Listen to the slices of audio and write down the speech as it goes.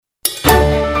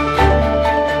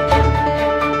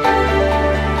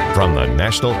From the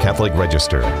National Catholic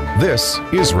Register, this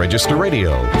is Register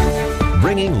Radio,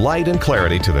 bringing light and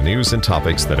clarity to the news and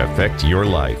topics that affect your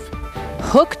life.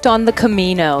 Hooked on the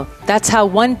Camino. That's how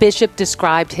one bishop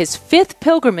described his fifth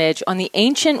pilgrimage on the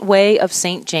ancient way of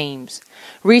St. James.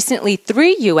 Recently,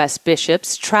 3 U.S.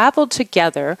 bishops traveled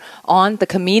together on the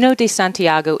Camino de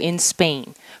Santiago in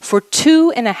Spain for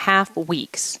 2.5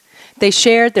 weeks. They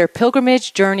shared their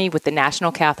pilgrimage journey with the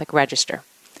National Catholic Register.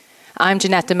 I'm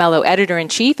Jeanette DeMello,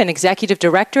 Editor-in-Chief and Executive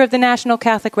Director of the National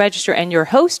Catholic Register, and your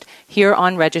host here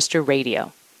on Register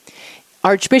Radio.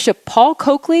 Archbishop Paul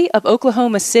Coakley of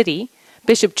Oklahoma City,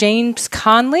 Bishop James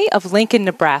Conley of Lincoln,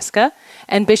 Nebraska,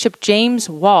 and Bishop James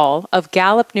Wall of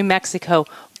Gallup, New Mexico,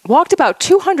 walked about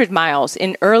 200 miles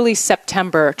in early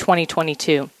September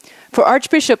 2022. For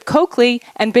Archbishop Coakley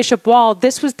and Bishop Wall,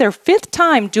 this was their 5th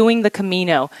time doing the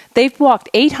Camino. They've walked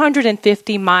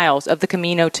 850 miles of the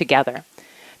Camino together.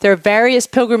 There are various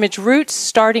pilgrimage routes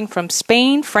starting from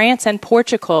Spain, France, and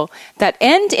Portugal that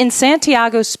end in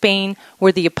Santiago, Spain,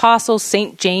 where the Apostle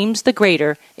St. James the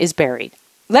Greater is buried.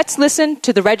 Let's listen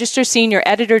to the Register Senior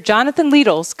Editor Jonathan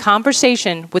Liedl's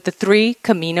conversation with the 3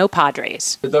 Camino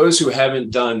Padres. For those who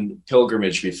haven't done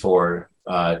pilgrimage before,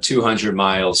 200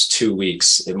 miles, 2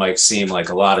 weeks, it might seem like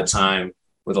a lot of time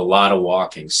with a lot of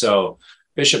walking. So,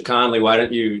 Bishop Conley, why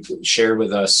don't you share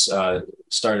with us,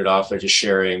 started off by just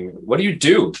sharing, what do you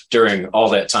do during all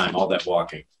that time, all that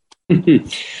walking?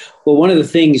 Well, one of the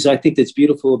things I think that's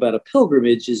beautiful about a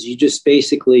pilgrimage is you just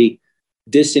basically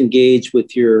disengage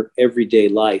with your everyday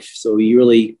life. So you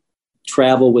really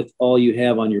travel with all you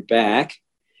have on your back,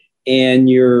 and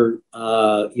you're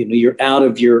out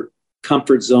of your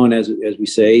comfort zone, as we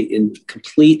say, and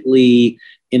completely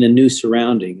in a new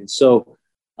surrounding. And so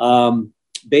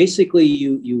basically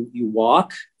you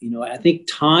walk. I think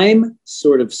time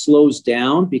sort of slows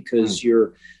down because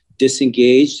you're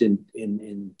disengaged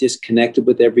and disconnected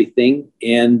with everything,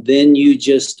 and then you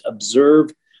just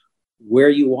observe where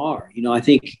you are. I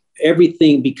think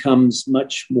everything becomes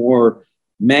much more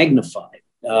magnified.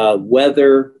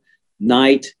 Weather,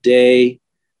 night, day,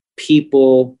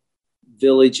 people,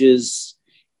 villages,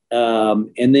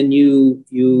 and then you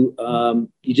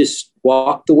just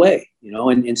walk the way,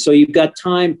 and so you've got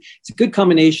time. It's a good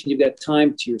combination. You've got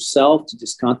time to yourself to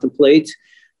just contemplate.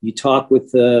 You talk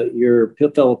with your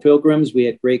fellow pilgrims. We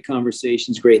had great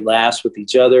conversations, great laughs with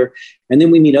each other, and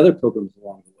then we meet other pilgrims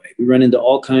along the way. We run into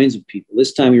all kinds of people.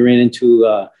 This time we ran into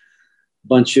a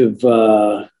bunch of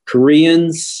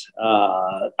Koreans,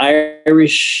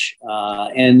 Irish,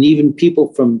 and even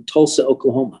people from Tulsa,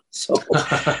 Oklahoma. So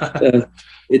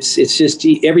it's just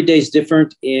every day is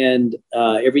different, and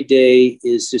every day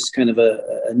is just kind of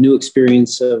a new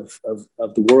experience of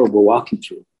the world we're walking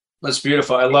through. That's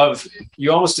beautiful. I love,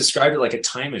 you almost described it like a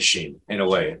time machine in a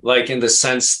way, like in the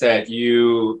sense that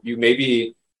you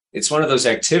maybe, it's one of those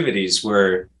activities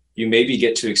where you maybe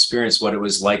get to experience what it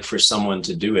was like for someone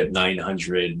to do it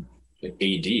 900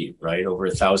 AD, right? Over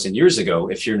 1,000 years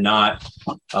ago, if you're not,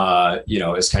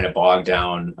 as kind of bogged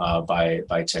down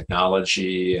by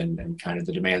technology and kind of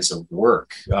the demands of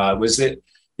work. Was it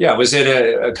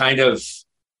a kind of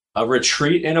a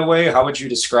retreat in a way? How would you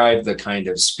describe the kind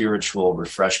of spiritual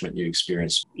refreshment you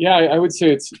experienced? Yeah, I would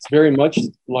say it's very much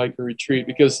like a retreat,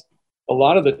 because a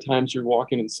lot of the times you're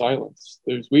walking in silence.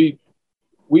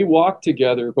 We walk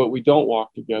together, but we don't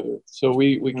walk together. So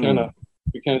we kind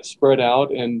of spread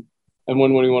out, and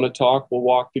when we want to talk, we'll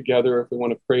walk together. If we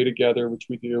want to pray together, which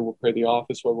we do, we'll pray the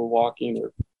office while we're walking,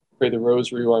 or pray the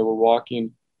rosary while we're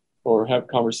walking, or have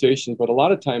conversations. But a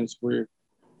lot of times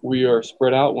we are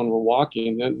spread out when we're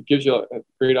walking. And it gives you a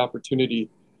great opportunity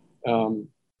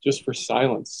just for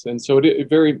silence. And so it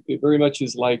very much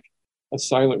is like a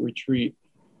silent retreat.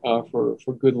 For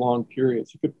good long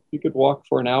periods. You could walk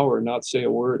for an hour and not say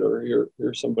a word or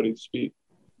hear somebody speak.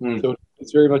 So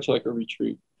it's very much like a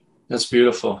retreat. That's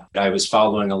beautiful. I was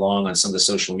following along on some of the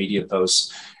social media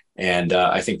posts, and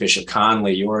I think Bishop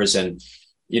Conley, yours, and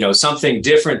something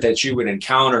different that you would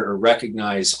encounter or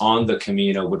recognize on the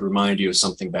Camino would remind you of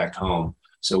something back home.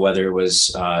 So whether it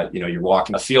was you're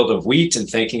walking a field of wheat and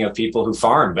thinking of people who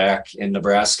farm back in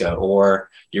Nebraska,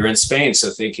 or you're in Spain, so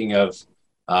thinking of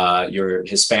your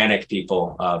Hispanic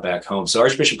people back home. So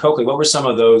Archbishop Coakley, what were some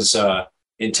of those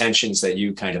intentions that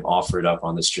you kind of offered up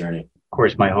on this journey? Of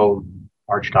course, my whole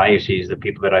archdiocese, the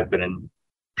people that I've been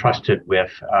entrusted with.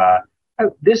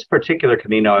 This particular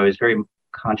Camino, I was very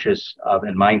conscious of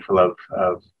and mindful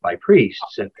of my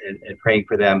priests and praying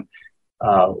for them.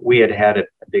 We had a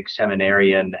big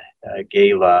seminarian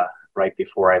gala right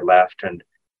before I left, and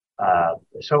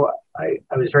So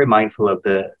I was very mindful of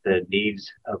the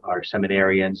needs of our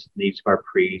seminarians, needs of our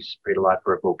priests, prayed a lot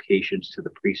for vocations to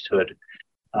the priesthood.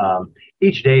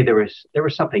 Each day there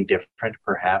was something different,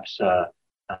 perhaps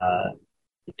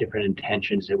different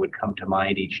intentions that would come to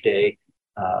mind each day.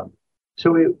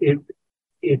 So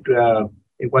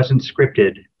it wasn't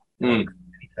scripted or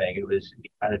anything. It was, you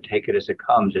kind of take it as it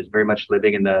comes. It's very much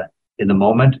living in the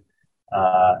moment,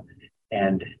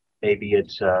 and maybe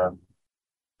it's a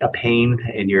pain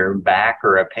in your back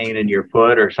or a pain in your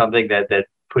foot or something that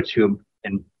puts you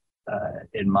in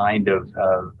mind of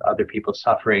other people's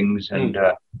sufferings and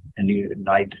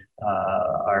unite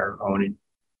our own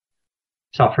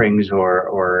sufferings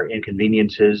or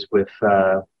inconveniences with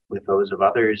those of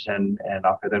others and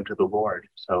offer them to the Lord.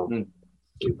 So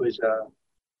it was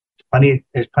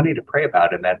there's plenty to pray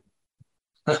about in that.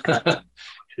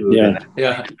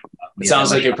 Yeah. It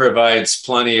sounds like it provides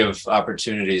plenty of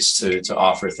opportunities to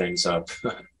offer things up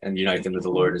and unite them with the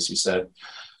Lord, as you said.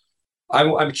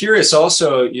 I'm curious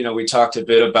also, we talked a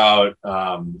bit about,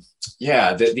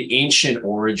 the ancient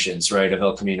origins, right, of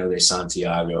El Camino de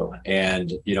Santiago.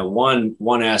 And,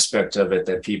 one aspect of it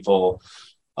that people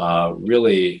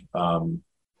really,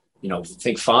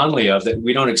 think fondly of that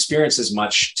we don't experience as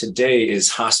much today is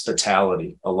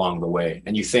hospitality along the way.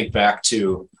 And you think back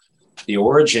to the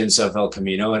origins of El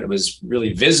Camino, and it was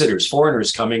really visitors,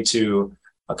 foreigners coming to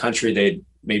a country they'd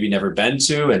maybe never been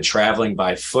to and traveling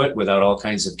by foot without all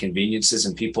kinds of conveniences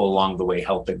and people along the way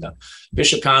helping them.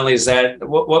 Bishop Conley, is that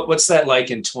what's that like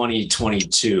in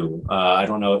 2022? I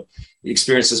don't know, the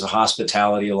experiences of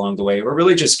hospitality along the way, or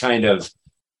really just kind of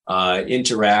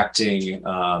interacting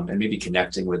and maybe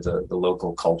connecting with the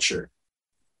local culture.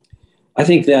 I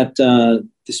think that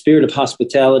the spirit of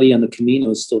hospitality on the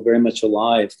Camino is still very much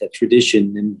alive, that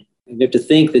tradition. And you have to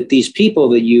think that these people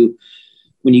that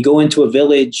when you go into a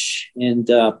village and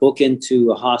book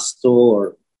into a hostel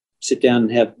or sit down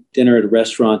and have dinner at a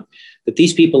restaurant, that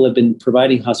these people have been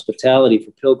providing hospitality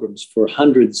for pilgrims for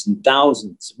hundreds and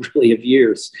thousands, really, of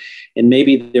years. And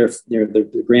maybe they're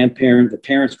the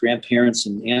parents, grandparents,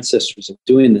 and ancestors of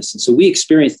doing this. And so we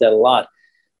experience that a lot.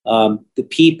 The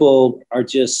people are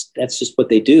that's just what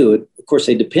they do. Of course,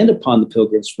 they depend upon the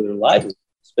pilgrims for their livelihood,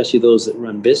 especially those that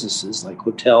run businesses like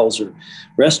hotels or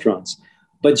restaurants.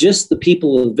 But just the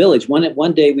people of the village.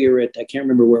 One day we were at, I can't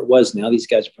remember where it was now, these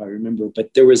guys probably remember,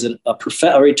 but there was a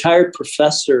retired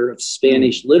professor of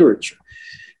Spanish literature.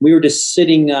 We were just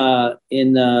sitting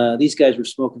these guys were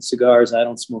smoking cigars. I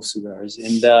don't smoke cigars.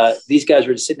 And these guys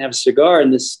were just sitting having a cigar,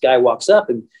 and this guy walks up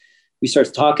and we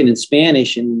start talking in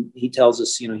Spanish, and he tells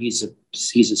us, he's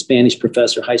a Spanish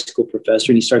professor, high school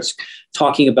professor, and he starts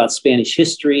talking about Spanish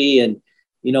history, and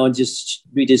we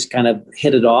just kind of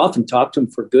hit it off and talked to him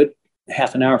for a good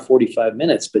half an hour, 45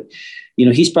 minutes. But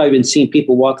he's probably been seeing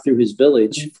people walk through his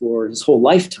village for his whole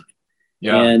lifetime.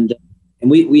 Yeah, and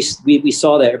we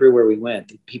saw that everywhere we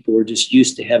went. People were just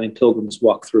used to having pilgrims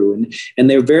walk through, and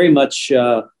they're very much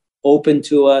open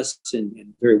to us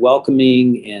and very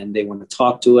welcoming, and they want to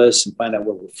talk to us and find out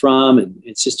where we're from. And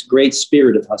it's just a great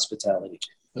spirit of hospitality.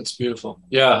 That's beautiful.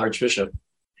 Yeah, Archbishop.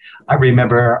 I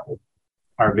remember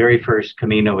our very first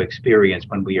Camino experience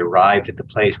when we arrived at the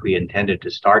place we intended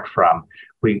to start from.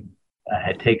 We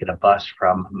had taken a bus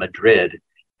from Madrid,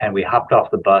 and we hopped off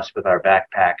the bus with our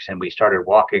backpacks and we started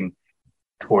walking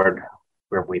toward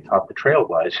where we thought the trail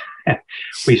was.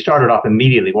 We started off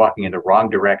immediately walking in the wrong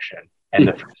direction. And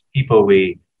the first people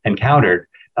we encountered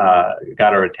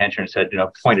got our attention and said,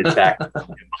 pointed back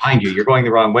behind you, you're going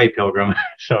the wrong way, pilgrim.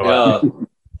 So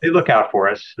they look out for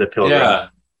us, the pilgrim. Yeah.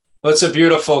 Well, it's a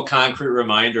beautiful concrete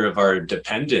reminder of our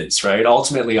dependence, right?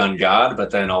 Ultimately on God,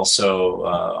 but then also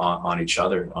on each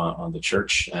other, on the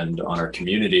church and on our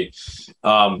community.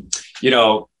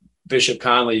 Bishop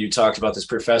Conley, you talked about this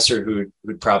professor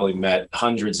who'd probably met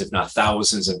hundreds, if not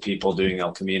thousands, of people doing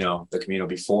the Camino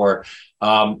before.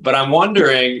 But I'm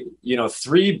wondering,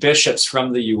 3 bishops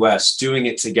from the U.S. doing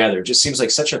it together just seems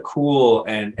like such a cool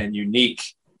and unique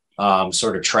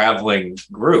sort of traveling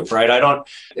group, right?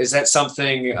 Is that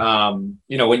something,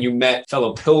 when you met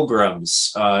fellow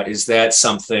pilgrims, is that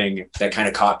something that kind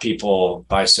of caught people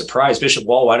by surprise? Bishop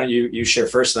Wall, why don't you share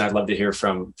first? And I'd love to hear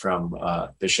from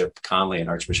Bishop Conley and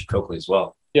Archbishop Coakley as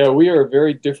well. Yeah, we are a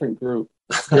very different group.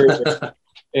 Very different.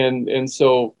 And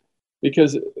so,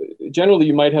 because generally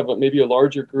you might have maybe a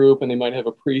larger group and they might have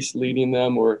a priest leading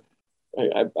them, or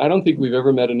I don't think we've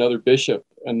ever met another bishop.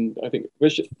 And I think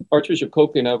Archbishop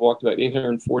Coakley and I have walked about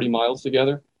 840 miles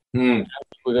together. I don't think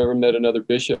we've ever met another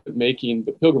bishop making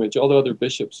the pilgrimage. All the other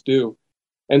bishops do.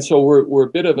 And so we're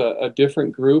a bit of a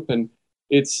different group. And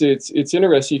it's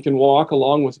interesting. You can walk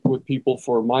along with people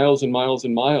for miles and miles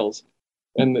and miles,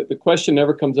 and the question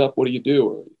never comes up, what do you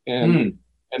do? And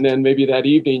then maybe that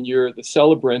evening you're the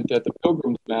celebrant at the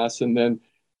Pilgrim's Mass, and then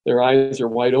their eyes are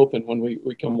wide open when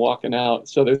we come walking out.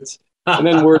 So that's, and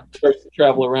then word starts to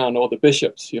travel around. Oh, the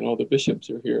bishops, the bishops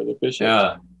are here, the bishops.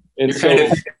 Yeah. And you're so,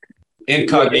 kind of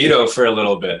incognito for a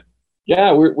little bit.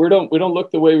 Yeah, we don't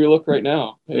look the way we look right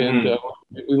now, and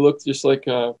we look just like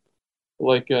your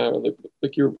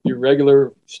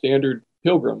regular standard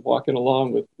pilgrim walking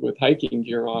along with hiking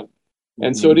gear on.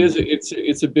 And so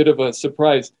it's a bit of a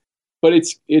surprise, but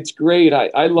it's great.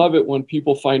 I love it when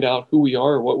people find out who we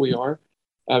are or what we are,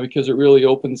 because it really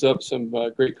opens up some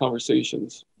great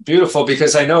conversations. Beautiful,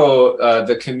 because I know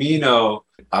the Camino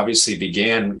obviously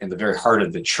began in the very heart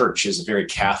of the church, is a very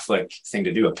Catholic thing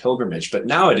to do, a pilgrimage. But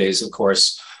nowadays, of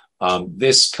course,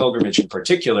 this pilgrimage in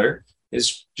particular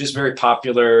is just very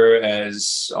popular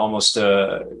as almost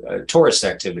a tourist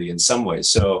activity in some ways.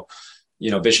 So,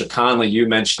 Bishop Conley, you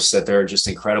mentioned that there are just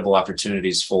incredible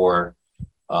opportunities for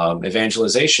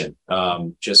evangelization,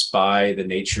 just by the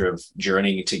nature of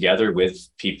journeying together with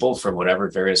people from whatever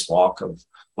various walk of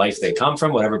life they come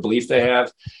from, whatever belief they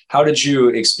have. How did you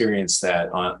experience that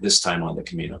this time on the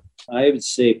Camino? I would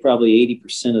say probably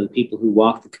 80% of the people who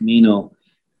walk the Camino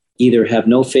either have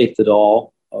no faith at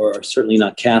all or are certainly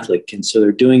not Catholic. And so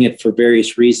they're doing it for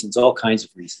various reasons, all kinds of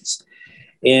reasons.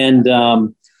 And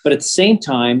but at the same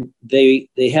time, they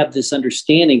have this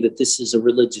understanding that this is a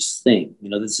religious thing.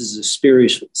 This is a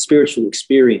spiritual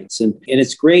experience. And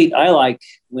it's great. I like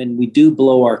when we do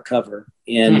blow our cover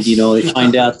and, they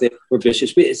find out that we're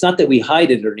bishops. It's not that we hide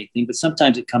it or anything, but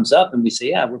sometimes it comes up and we say,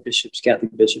 yeah, we're bishops,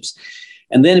 Catholic bishops.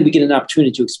 And then we get an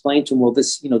opportunity to explain to them, well,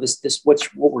 this what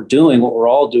we're doing, what we're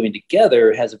all doing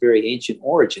together has a very ancient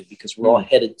origin, because we're all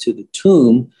headed to the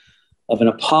tomb of an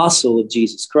apostle of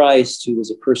Jesus Christ who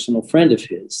was a personal friend of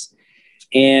his.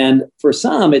 And for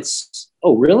some, it's,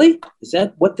 oh, really? Is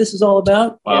that what this is all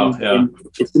about? Wow, and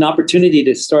it's an opportunity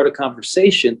to start a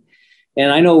conversation.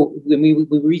 And I know when we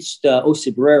reached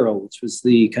Ocebrero, which was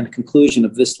the kind of conclusion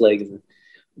of this leg of it,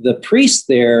 the priest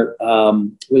there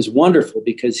was wonderful,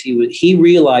 because he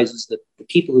realizes that the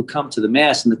people who come to the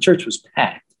Mass, and the church was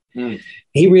packed,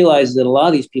 he realizes that a lot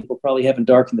of these people probably haven't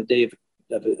darkened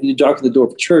the door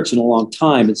of church in a long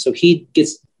time. And so he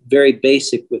gets very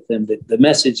basic with them, that the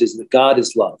message is that God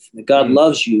is love, that God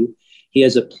loves you. He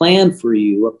has a plan for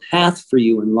you, a path for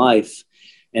you in life.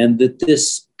 And that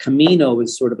this Camino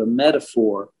is sort of a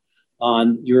metaphor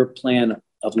on your plan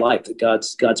of life, that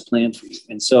God's plan for you.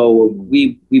 And so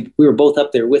we were both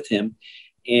up there with him,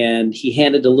 and he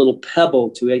handed a little pebble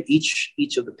to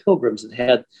each of the pilgrims that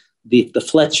had the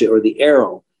flecha, or the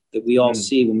arrow that we all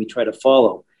see when we try to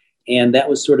follow. And that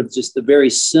was sort of just the very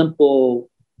simple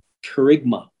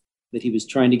charisma that he was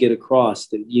trying to get across,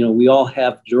 that, we all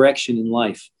have direction in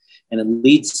life and it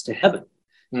leads to heaven.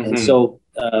 And so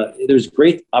there's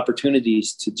great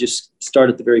opportunities to just start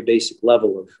at the very basic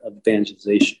level of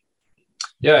evangelization.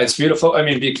 Yeah, it's beautiful. I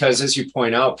mean, because as you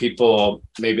point out, people,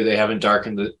 maybe they haven't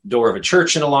darkened the door of a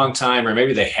church in a long time, or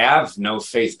maybe they have no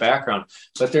faith background,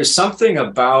 but there's something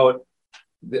about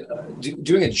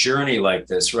doing a journey like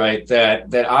this, right?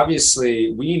 That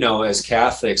obviously we know as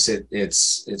Catholics,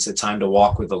 it's a time to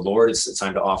walk with the Lord. It's a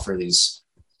time to offer these,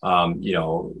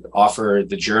 offer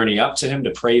the journey up to him,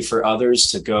 to pray for others,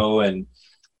 to go and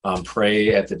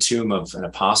pray at the tomb of an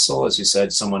apostle, as you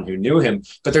said, someone who knew him.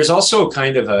 But there's also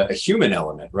kind of a human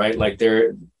element, right? Like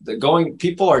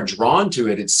people are drawn to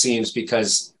it, it seems,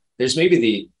 because there's maybe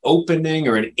the opening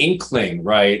or an inkling,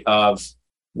 right, of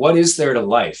what is there to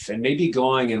life, and maybe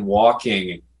going and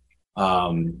walking,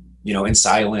 in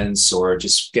silence, or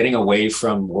just getting away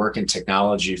from work and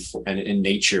technology and in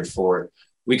nature for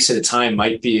weeks at a time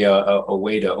might be a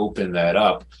way to open that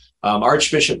up.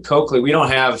 Archbishop Coakley, we don't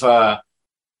have,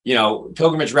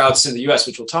 pilgrimage routes in the U.S.,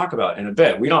 which we'll talk about in a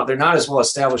bit. They're not as well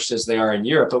established as they are in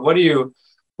Europe. But what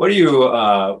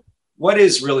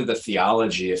is really the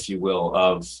theology, if you will,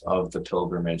 of the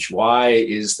pilgrimage? Why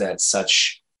is that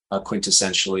such a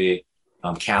quintessentially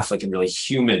Catholic and really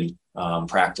human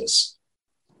practice?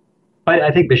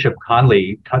 I think Bishop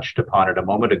Conley touched upon it a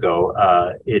moment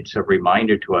ago. It's a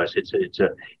reminder to us.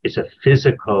 It's a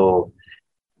physical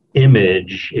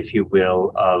image, if you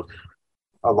will, of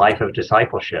a life of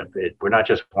discipleship. We're not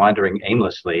just wandering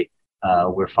aimlessly.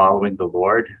 We're following the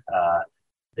Lord.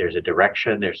 There's a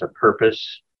direction. There's a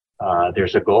purpose.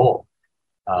 There's a goal.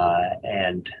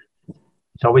 And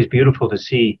it's always beautiful to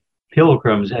see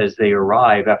pilgrims as they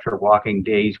arrive after walking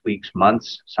days, weeks,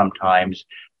 months, sometimes,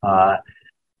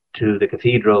 to the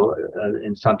cathedral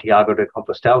in Santiago de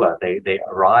Compostela. They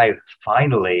arrive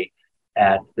finally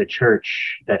at the church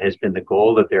that has been the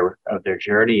goal of their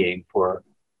journeying for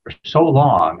so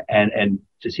long, and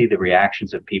to see the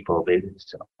reactions of people, they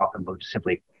often will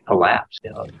simply collapse.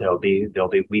 There'll be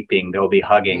weeping, there'll be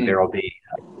hugging, there'll be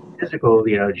physical,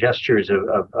 gestures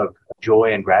of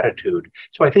joy and gratitude.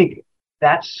 So I think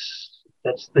that's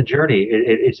the journey.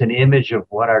 It's an image of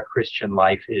what our Christian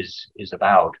life is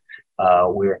about.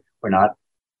 We're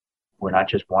not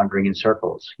just wandering in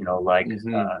circles,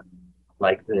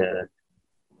 like the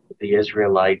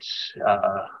Israelites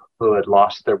who had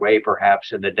lost their way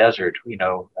perhaps in the desert.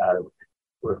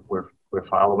 We're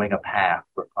following a path,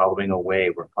 we're following a way,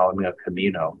 we're following a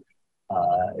Camino.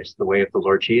 It's the way of the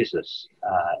Lord Jesus,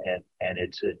 and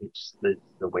it's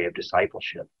the way of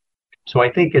discipleship. So I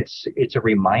think it's a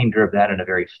reminder of that in a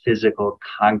very physical,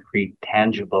 concrete,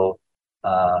 tangible,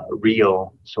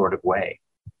 real sort of way.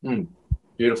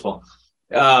 Beautiful.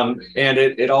 And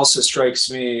it also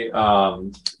strikes me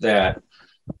that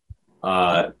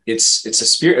it's a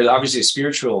spirit, obviously a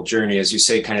spiritual journey, as you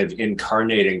say, kind of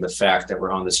incarnating the fact that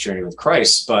we're on this journey with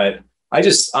Christ. But I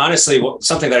just honestly,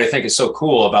 something that I think is so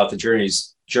cool about the journey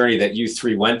that you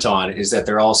three went on is that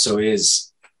there also is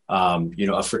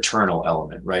a fraternal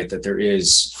element, right? That there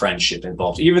is friendship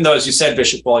involved, even though, as you said,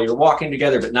 Bishop Wall, you're walking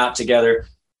together, but not together.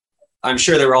 I'm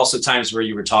sure there were also times where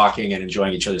you were talking and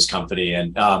enjoying each other's company.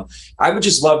 And I would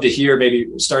just love to hear, maybe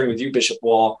starting with you, Bishop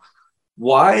Wall,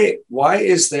 why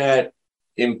is that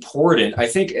important? I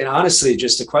think, and honestly,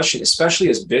 just a question, especially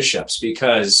as bishops,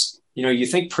 because, you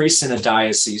think priests in a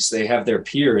diocese, they have their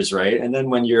peers, right? And then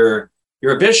when you're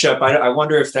a bishop, I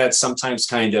wonder if that's sometimes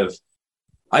kind of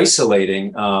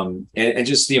isolating, and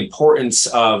just the importance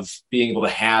of being able to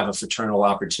have a fraternal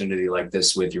opportunity like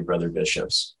this with your brother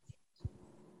bishops.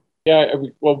 Yeah,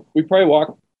 well, we probably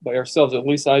walk by ourselves. At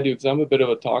least I do, because I'm a bit of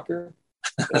a talker.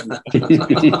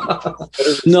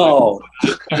 No.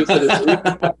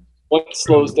 One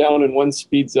slows down and one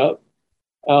speeds up.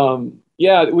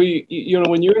 Yeah,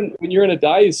 when you're in a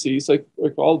diocese, like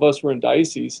all of us were in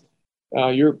diocese,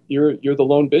 you're the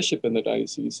lone bishop in the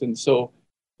diocese, and so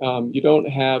you don't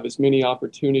have as many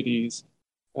opportunities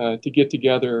to get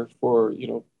together for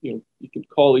you can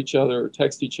call each other or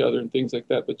text each other and things like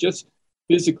that, but just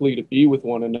physically to be with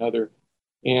one another,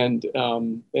 and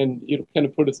kind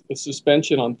of put a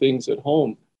suspension on things at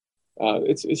home.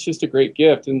 It's just a great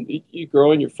gift, and you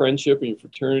grow in your friendship and your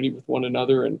fraternity with one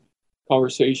another, and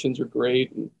conversations are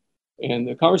great, and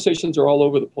the conversations are all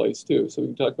over the place too. So we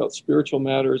can talk about spiritual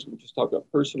matters, we can just talk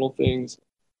about personal things,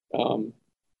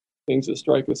 things that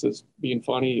strike us as being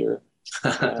funny, or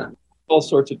all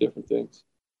sorts of different things.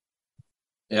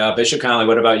 Yeah, Bishop Connolly,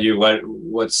 what about you?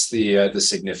 What's the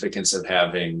significance of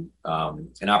having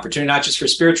an opportunity, not just for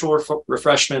spiritual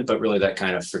refreshment, but really that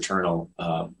kind of fraternal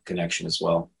connection as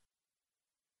well?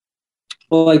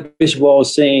 Well, like Bishop Wall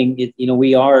was saying,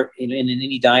 we are in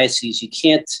any diocese. You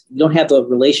don't have the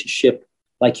relationship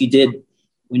like you did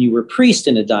when you were a priest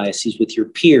in a diocese with your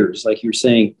peers, like you were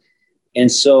saying. And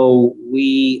so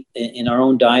we, in our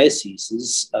own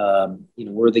dioceses,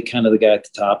 we're the kind of the guy at the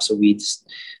top, so we just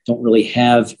don't really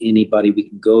have anybody we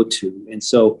can go to. And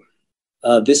so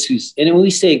and when we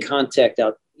stay in contact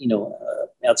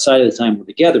outside of the time we're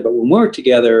together, but when we're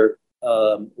together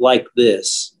like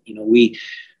this, we,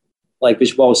 like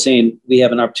Bishop Wall was saying, we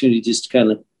have an opportunity just to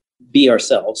kind of be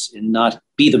ourselves and not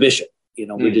be the bishop.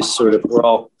 We're just we're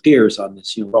all peers on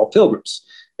this, we're all pilgrims.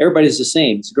 Everybody's the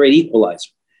same. It's a great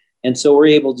equalizer. And so we're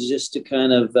able to just to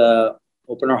kind of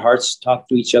open our hearts, talk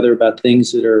to each other about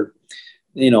things that are,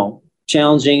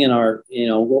 challenging in our,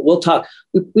 we'll talk.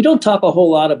 We don't talk a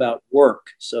whole lot about work,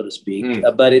 so to speak,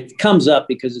 but it comes up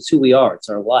because it's who we are. It's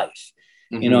our life,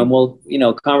 and we'll,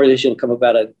 conversation will come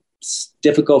about a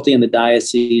difficulty in the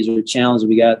diocese or a challenge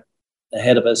we got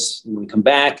ahead of us when we come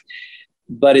back.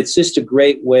 But it's just a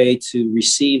great way to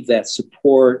receive that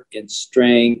support and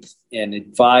strength and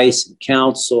advice and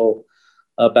counsel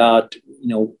about,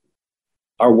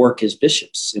 our work as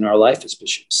bishops, in our life as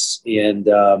bishops, and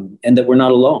that we're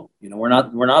not alone. We're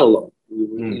not alone.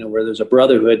 Where there's a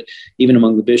brotherhood even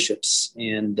among the bishops,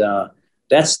 and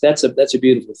that's a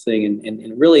beautiful thing,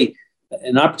 and really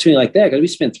an opportunity like that, because we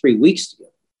spent 3 weeks together.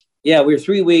 Yeah, we were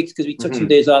 3 weeks because we took some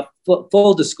days off.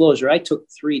 Full disclosure, I took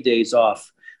 3 days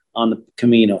off on the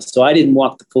Camino, so I didn't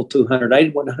walk the full 200. I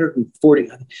did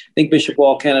 140. I think Bishop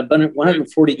Wall kind of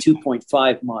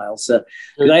 142.5 miles.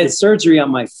 I had surgery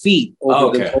on my feet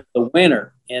over the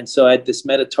winter, and so I had this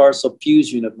metatarsal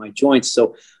fusion of my joints.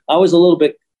 So I was a little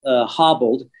bit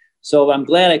hobbled. So I'm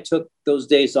glad I took those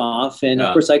days off, and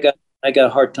of course I got I got a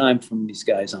hard time from these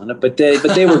guys on it, but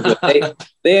they were good.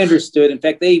 They understood. In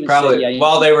fact, they even probably said,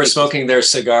 while they were smoking their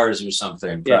cigars or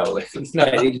something. Probably. Yeah,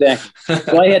 right, exactly.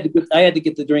 So I had to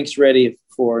get the drinks ready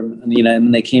for them,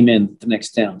 and they came in the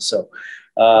next town. So,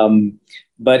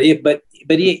 but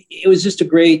it was just a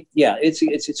great,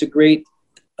 it's a great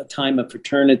time of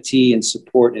fraternity and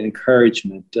support and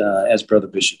encouragement as brother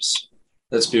bishops.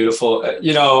 That's beautiful.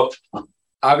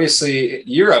 Obviously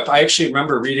Europe, I actually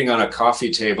remember reading on a coffee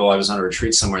table. I was on a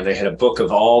retreat somewhere. They had a book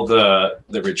of all the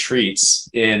retreats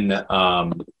in, they're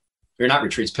not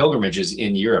retreats, pilgrimages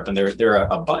in Europe. And there are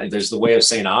a bunch. There's the Way of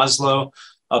St. Oslo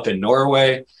up in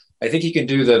Norway. I think you can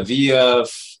do the Via,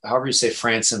 however you say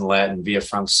France in Latin, Via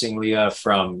Franciglia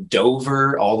from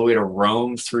Dover all the way to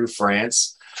Rome through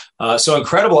France. So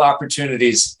incredible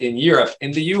opportunities in Europe.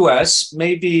 In the US,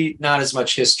 maybe not as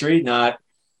much history, not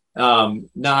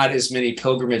as many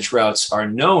pilgrimage routes are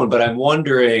known, but I'm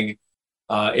wondering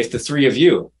if the three of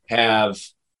you have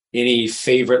any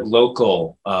favorite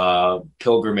local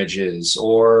pilgrimages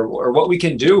or what we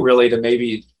can do really to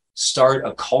maybe start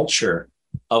a culture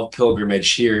of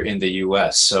pilgrimage here in the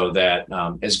US, so that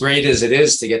as great as it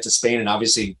is to get to Spain and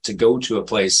obviously to go to a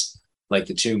place like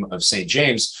the Tomb of St.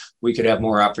 James, we could have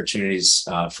more opportunities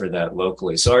for that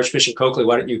locally. So Archbishop Coakley,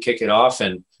 why don't you kick it off,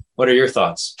 and what are your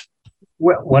thoughts?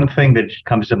 Well, one thing that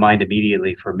comes to mind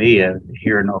immediately for me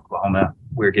here in Oklahoma,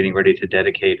 we're getting ready to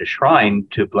dedicate a shrine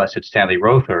to Blessed Stanley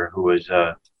Rother, who was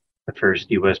the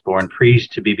first U.S.-born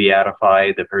priest to be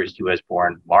beatified, the first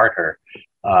U.S.-born martyr.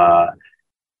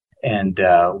 And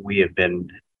we have been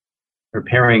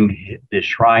preparing this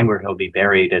shrine where he'll be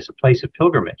buried as a place of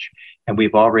pilgrimage. And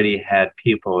we've already had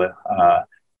people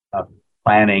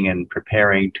planning and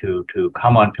preparing to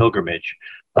come on pilgrimage.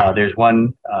 There's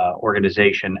one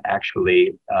organization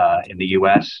actually in the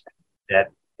U.S. that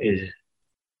is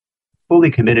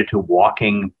fully committed to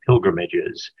walking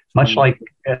pilgrimages, much like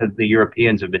the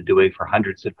Europeans have been doing for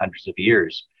hundreds and hundreds of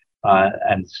years.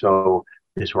 And so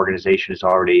this organization is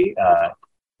already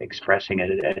expressing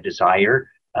a desire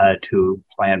to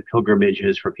plan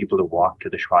pilgrimages for people to walk to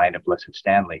the shrine of Blessed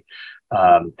Stanley.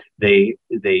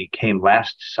 They came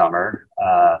last summer,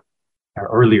 or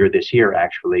earlier this year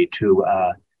actually, to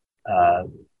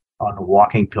on a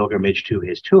walking pilgrimage to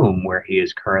his tomb where he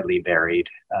is currently buried,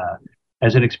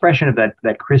 as an expression of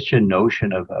that Christian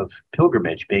notion of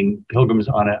pilgrimage, being pilgrims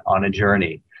on a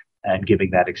journey and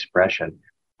giving that expression.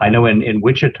 I know in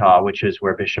Wichita, which is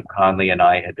where Bishop Conley and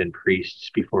I had been priests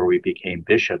before we became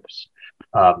bishops,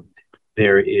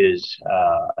 there is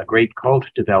a great cult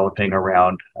developing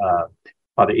around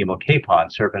Father Emil Capon,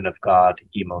 servant of God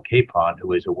Emil Capon,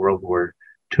 who is a World War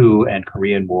II and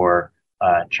Korean War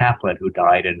chaplain who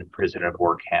died in a prisoner of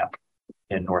war camp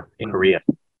in North Korea.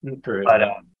 But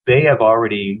they have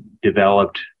already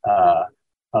developed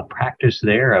a practice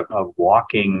there of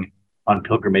walking on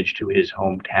pilgrimage to his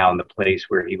hometown, the place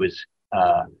where he was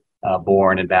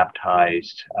born and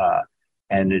baptized,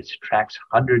 and it attracts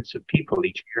hundreds of people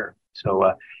each year.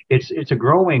 So it's a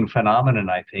growing phenomenon,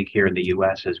 I think, here in the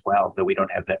U.S. as well, though we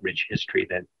don't have that rich history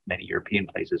that many European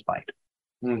places might.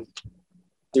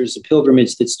 There's a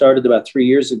pilgrimage that started about 3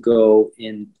 years ago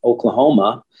in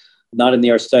Oklahoma, not in the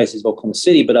Archdiocese of Oklahoma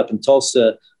City, but up in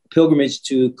Tulsa, pilgrimage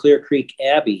to Clear Creek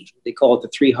Abbey. They call it the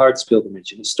Three Hearts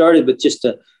Pilgrimage. And it started with just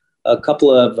a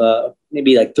couple of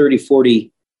maybe like 30,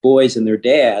 40 boys and their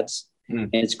dads. And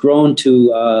it's grown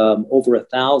to over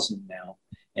 1,000 now.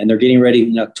 And they're getting ready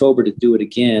in October to do it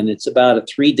again. It's about a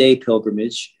 3-day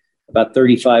pilgrimage, about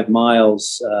 35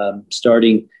 miles,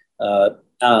 starting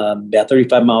about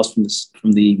 35 miles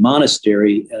from the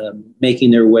monastery,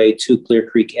 making their way to Clear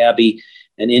Creek Abbey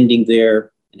and ending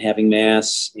there and having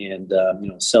Mass and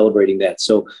celebrating that.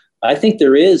 So I think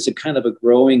there is a kind of a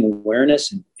growing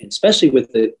awareness, and especially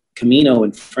with the Camino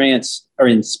in France or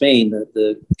in Spain,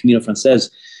 the Camino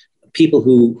Frances, people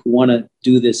who want to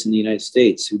do this in the United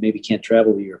States who maybe can't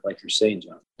travel to Europe, like you're saying,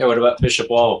 John. Yeah. What about Bishop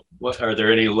Wall? Are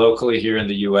there any locally here in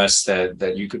the U.S.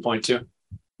 that you could point to?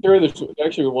 There's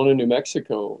actually one in New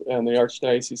Mexico, and the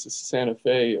Archdiocese of Santa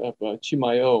Fe of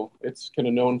Chimayo. It's kind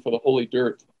of known for the holy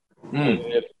dirt.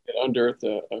 It unearthed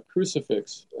a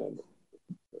crucifix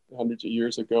hundreds of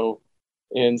years ago.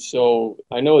 And so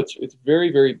I know it's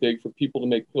very, very big for people to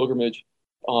make pilgrimage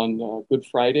on Good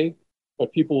Friday,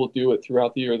 but people will do it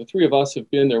throughout the year. The three of us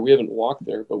have been there. We haven't walked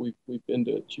there, but we've been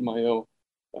to Chimayo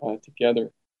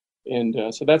together. And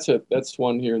so that's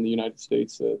one here in the United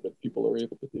States that people are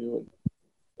able to do.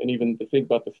 And even to think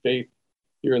about the faith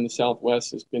here in the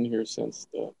Southwest has been here since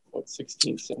the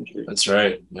 16th century. That's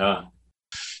right. Yeah.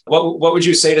 What would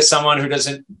you say to someone who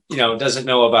doesn't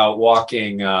know about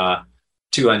walking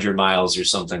 200 miles or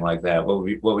something like that, what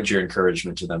would your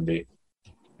encouragement to them be?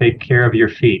 Take care of your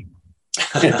feet.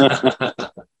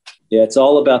 Yeah, it's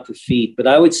all about the feet. But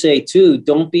I would say, too,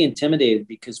 don't be intimidated,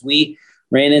 because we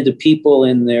ran into people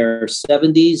in their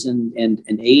 70s and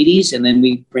 80s, and then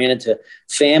we ran into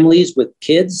families with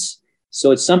kids.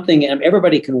 So it's something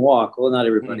everybody can walk. Well, not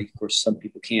everybody, of course, some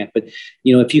people can't. But,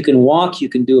 if you can walk, you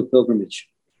can do a pilgrimage.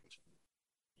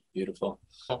 Beautiful.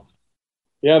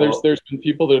 Yeah, there's been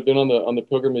people that have been on the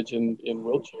pilgrimage in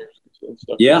wheelchairs and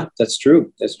stuff. Yeah, that's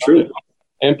true. That's true.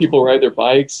 And people ride their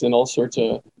bikes and all sorts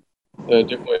of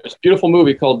different ways. There's a beautiful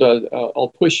movie called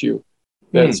I'll Push You.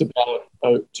 That's about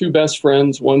two best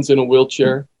friends. One's in a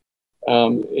wheelchair,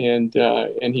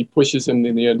 and he pushes him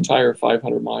in the entire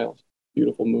 500 miles.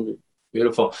 Beautiful movie.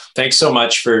 Beautiful. Thanks so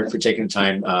much for taking the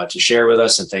time to share with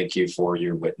us, and thank you for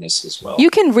your witness as well. You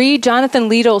can read Jonathan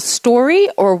Liedl's story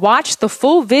or watch the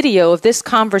full video of this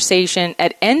conversation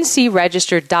at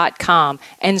ncregister.com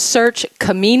and search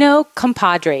Camino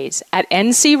Compadres at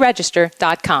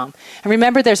ncregister.com. And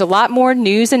remember, there's a lot more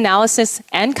news, analysis,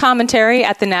 and commentary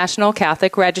at the National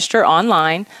Catholic Register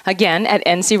online, again, at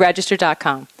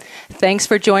ncregister.com. Thanks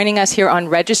for joining us here on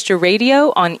Register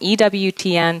Radio on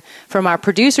EWTN. From our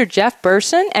producer, Jeff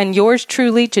Burson, and yours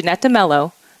truly, Jeanette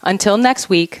DeMello. Until next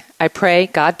week, I pray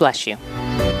God bless you.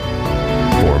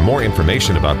 For more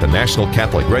information about the National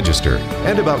Catholic Register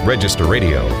and about Register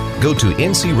Radio, go to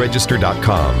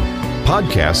ncregister.com.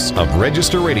 Podcasts of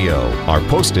Register Radio are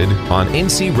posted on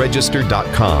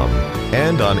ncregister.com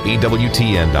and on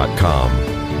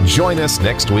EWTN.com. Join us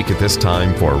next week at this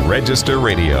time for Register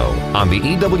Radio on the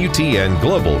EWTN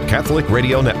Global Catholic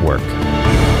Radio Network.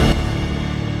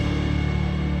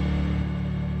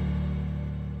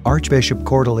 Archbishop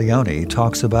Cordileone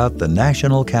talks about the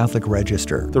National Catholic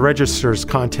Register. The Register's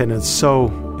content is so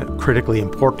critically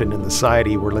important in the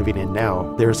society we're living in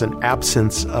now. There's an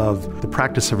absence of the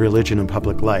practice of religion in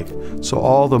public life. So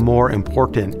all the more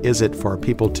important is it for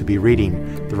people to be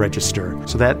reading the Register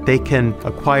so that they can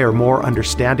acquire more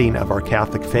understanding of our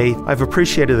Catholic faith. I've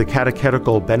appreciated the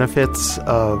catechetical benefits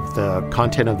of the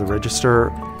content of the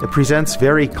Register. It presents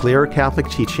very clear Catholic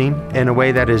teaching in a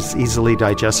way that is easily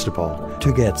digestible.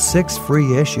 To get 6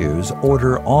 free issues,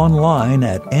 order online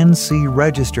at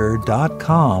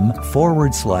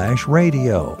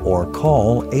ncregister.com/radio or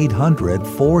call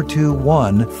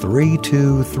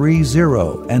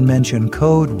 800-421-3230 and mention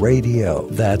code radio.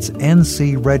 That's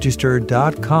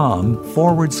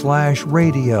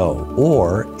ncregister.com/radio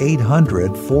or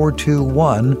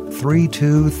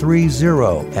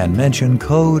 800-421-3230 and mention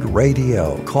code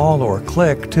radio. Call or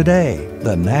click today.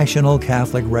 The National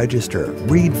Catholic Register.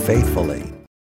 Read faithfully.